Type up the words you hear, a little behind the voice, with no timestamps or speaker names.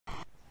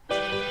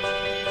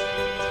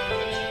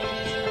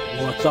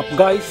What's up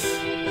guys?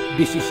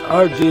 This is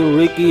RJ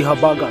Ricky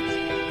Habagat.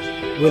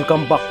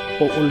 Welcome back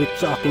po ulit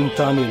sa aking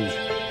channel.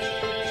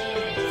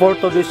 For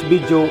today's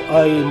video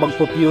ay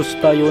magpo-fuse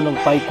tayo ng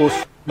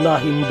Ficus na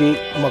hindi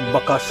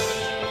magbakas.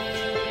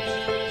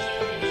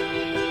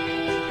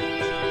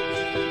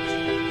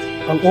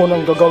 Ang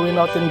unang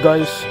gagawin natin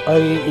guys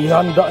ay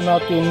ihanda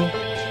natin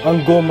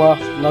ang goma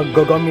na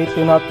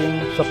gagamitin natin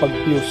sa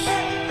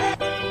pag-fuse.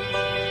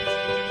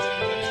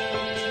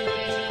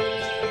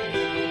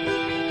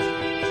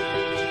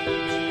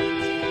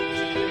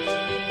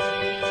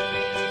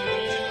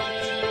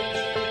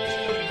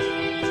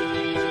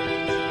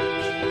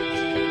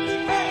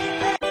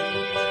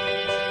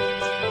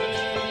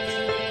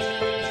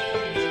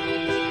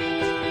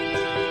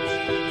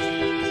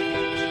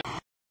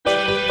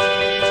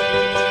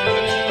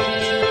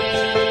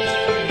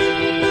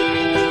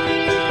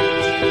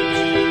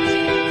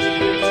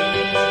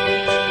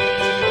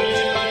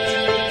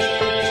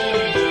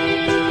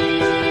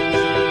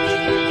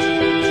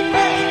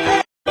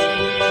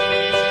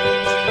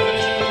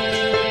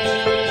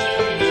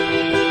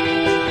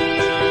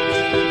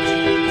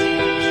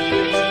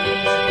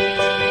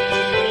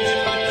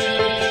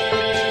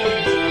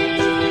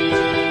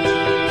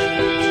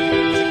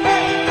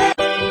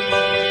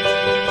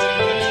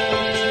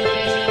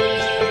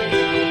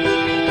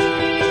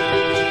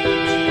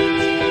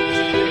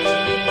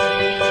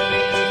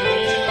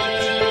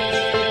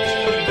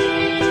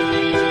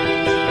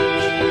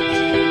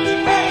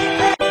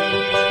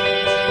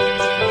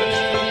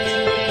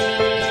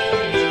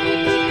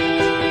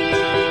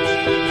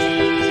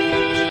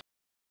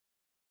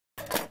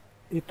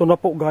 Ito na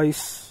po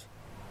guys.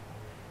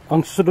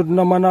 Ang susunod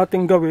naman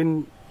natin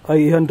gawin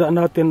ay ihanda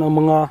natin ang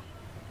mga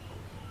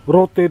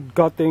rotated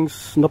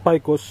cuttings na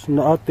Ficus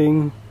na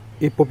ating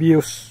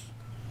ipo-fuse.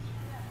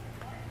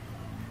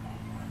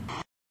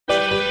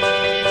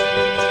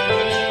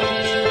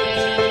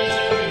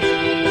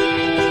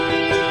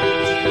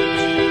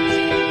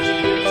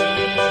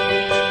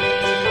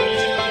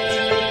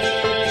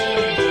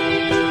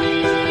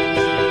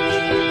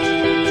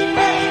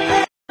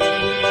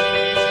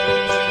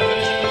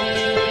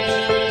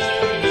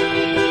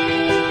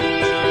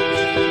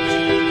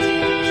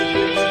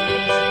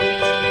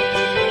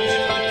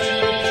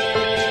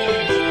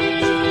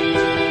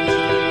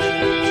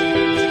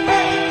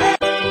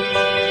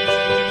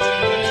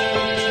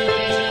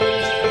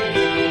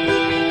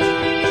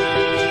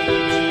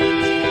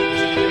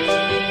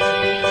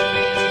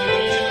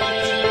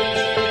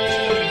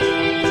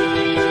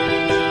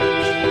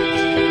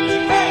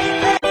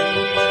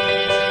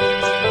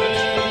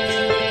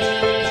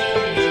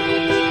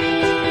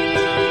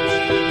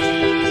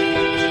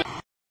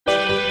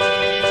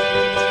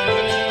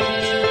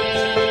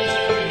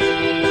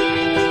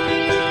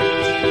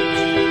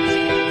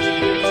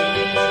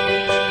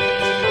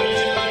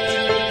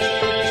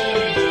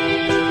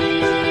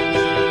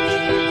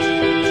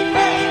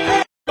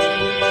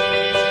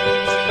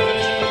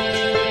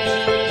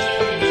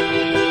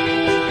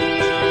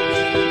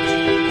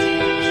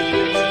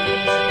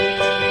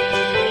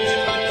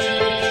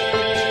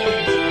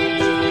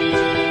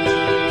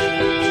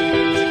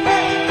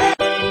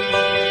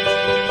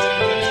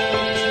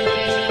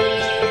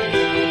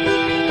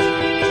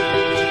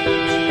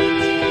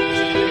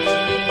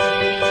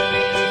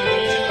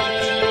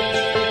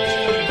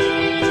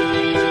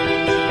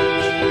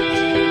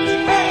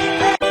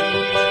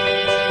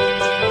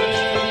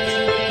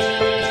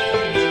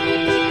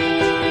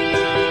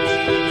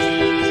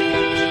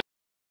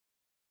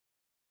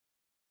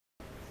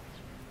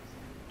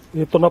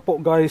 Ito na po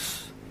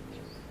guys,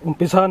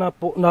 umpisa na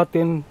po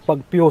natin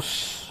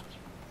pag-fuse.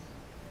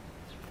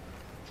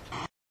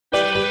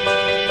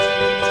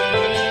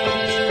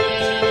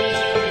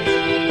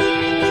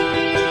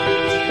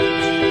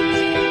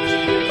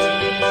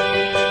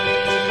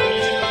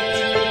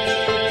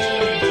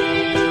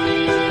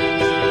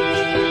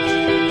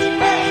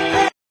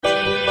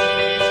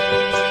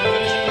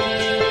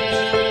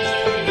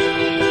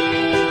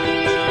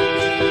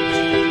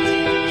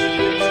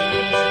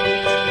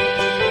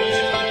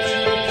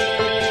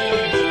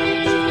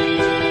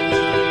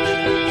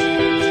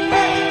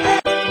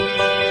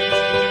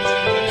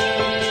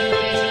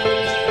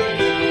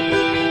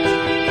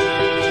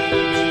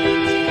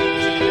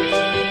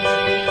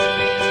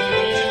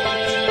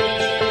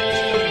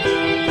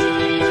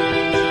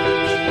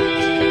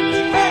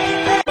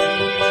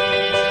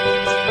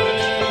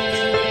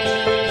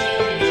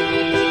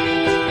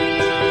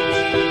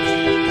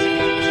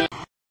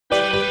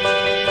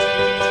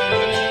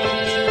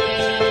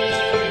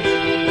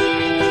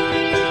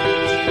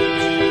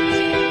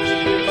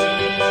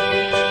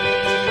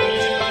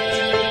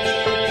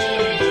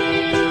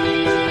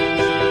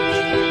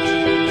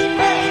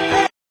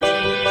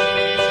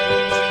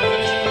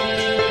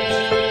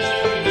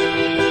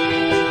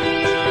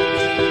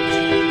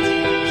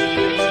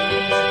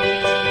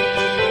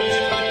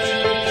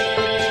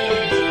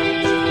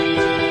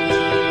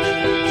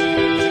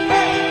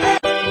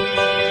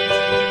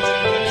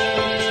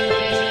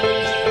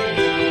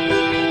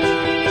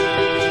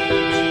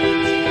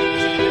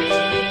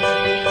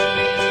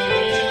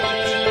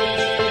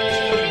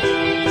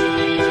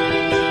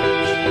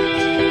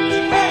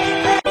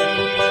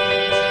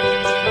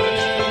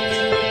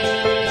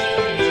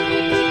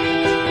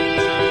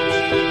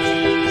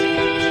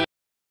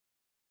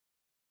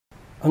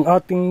 Ang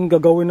ating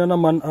gagawin na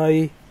naman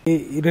ay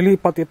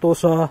ililipat ito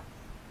sa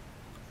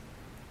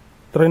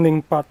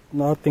training pot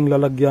na ating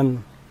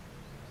lalagyan.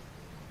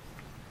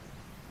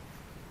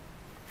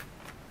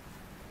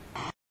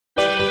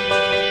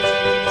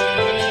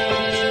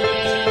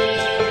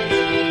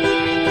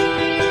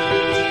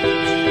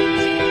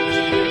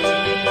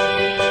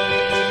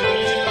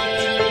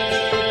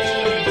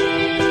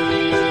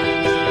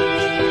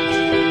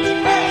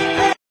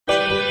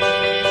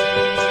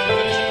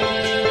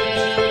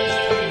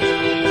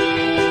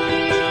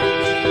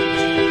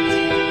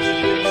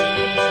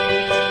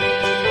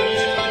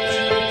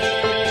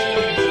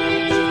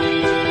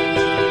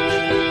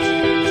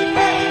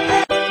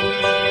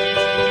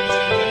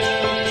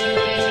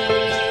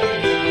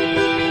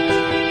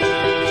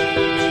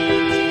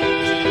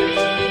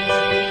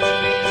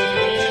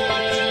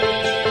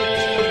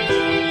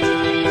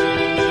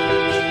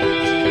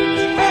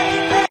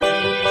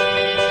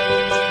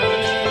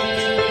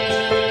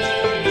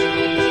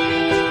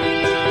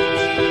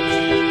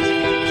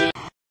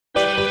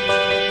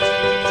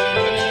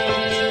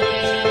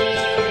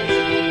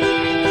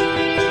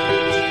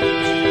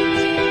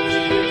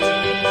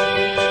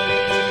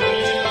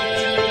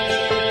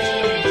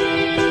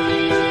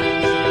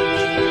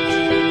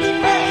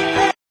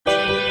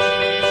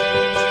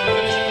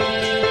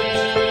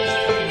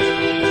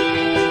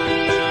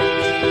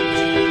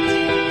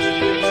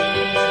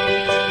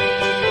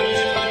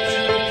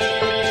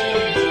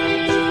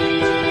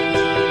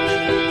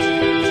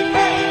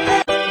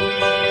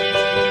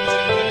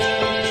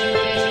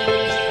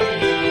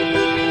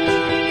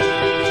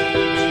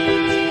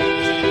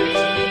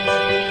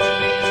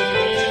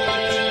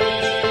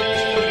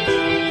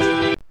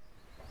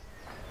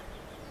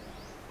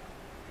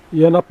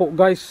 Yan na po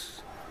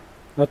guys,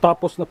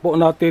 natapos na po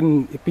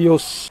natin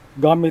i-fuse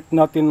gamit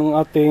natin ng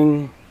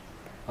ating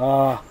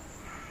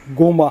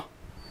guma.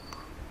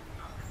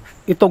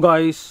 Ito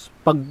guys,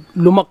 pag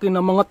lumaki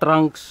ng mga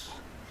trunks,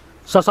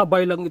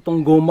 sasabay lang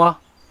itong guma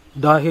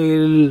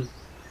dahil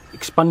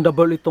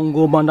expandable itong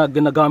guma na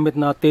ginagamit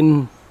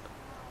natin,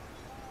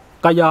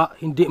 kaya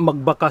hindi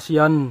magbakas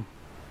yan.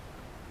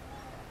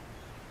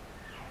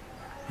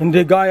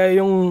 Hindi gaya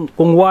yung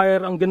kung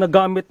wire ang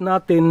ginagamit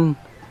natin,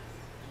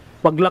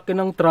 paglaki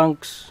ng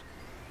trunks,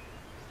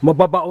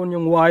 mababaon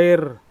yung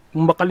wire.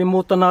 Kung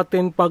makalimutan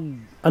natin pag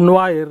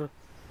unwire,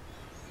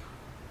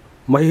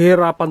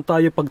 mahihirapan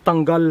tayo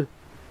pagtanggal.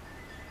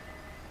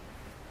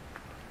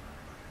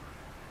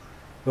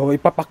 So,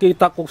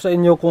 ipapakita ko sa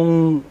inyo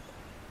kung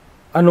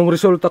anong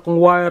resulta kung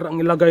wire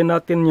ang ilagay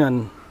natin yan.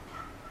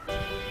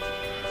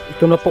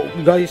 Ito na po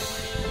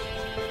guys.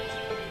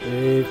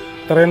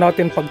 Try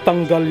natin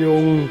pagtanggal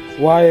yung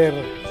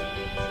wire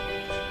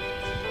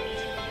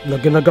na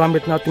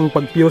ginagamit nating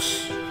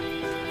pag-fuse.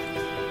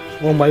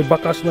 Oh, may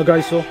bakas na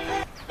guys, oh.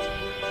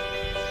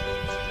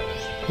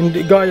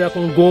 Hindi gaya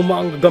kung goma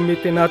ang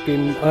gagamitin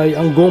natin, ay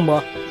ang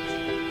goma,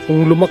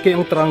 kung lumaki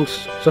ang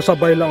trunks,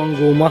 sasabay lang ang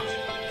goma.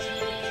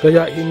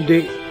 Kaya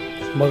hindi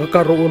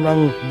magkakaroon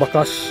ng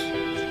bakas.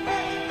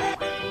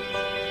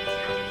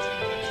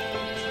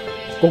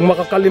 Kung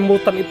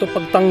makakalimutan ito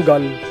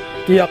pagtanggal,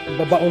 tiyak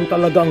babaon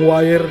talaga ang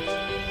wire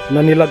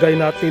na nilagay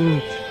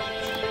natin.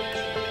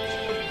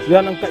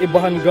 Yan ang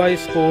kaibahan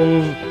guys,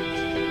 kung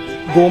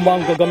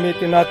goma ang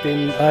gagamitin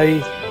natin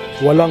ay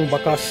walang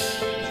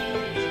bakas.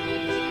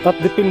 At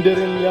depende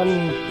rin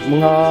yan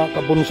mga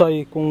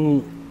kabonsay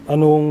kung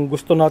anong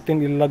gusto natin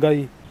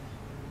ilagay.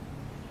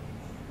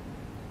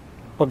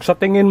 Pag sa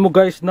tingin mo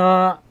guys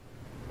na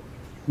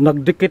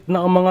nagdikit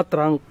na ang mga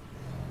trunk,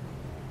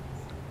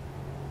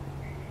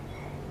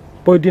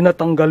 pwede na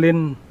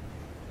tanggalin.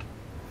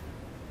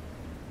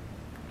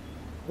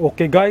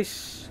 Okay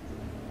guys,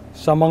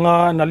 sa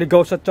mga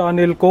naligaw sa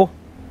channel ko,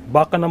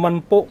 baka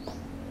naman po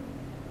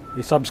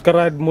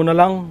i-subscribe mo na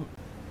lang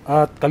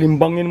at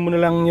kalimbangin mo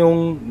na lang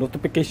yung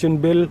notification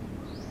bell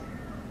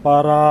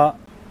para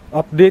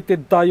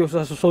updated tayo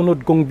sa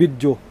susunod kong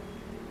video.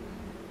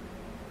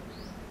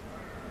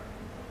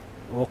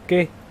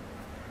 Okay,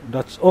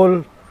 that's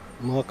all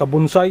mga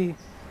kabonsay.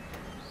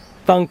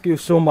 Thank you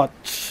so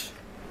much.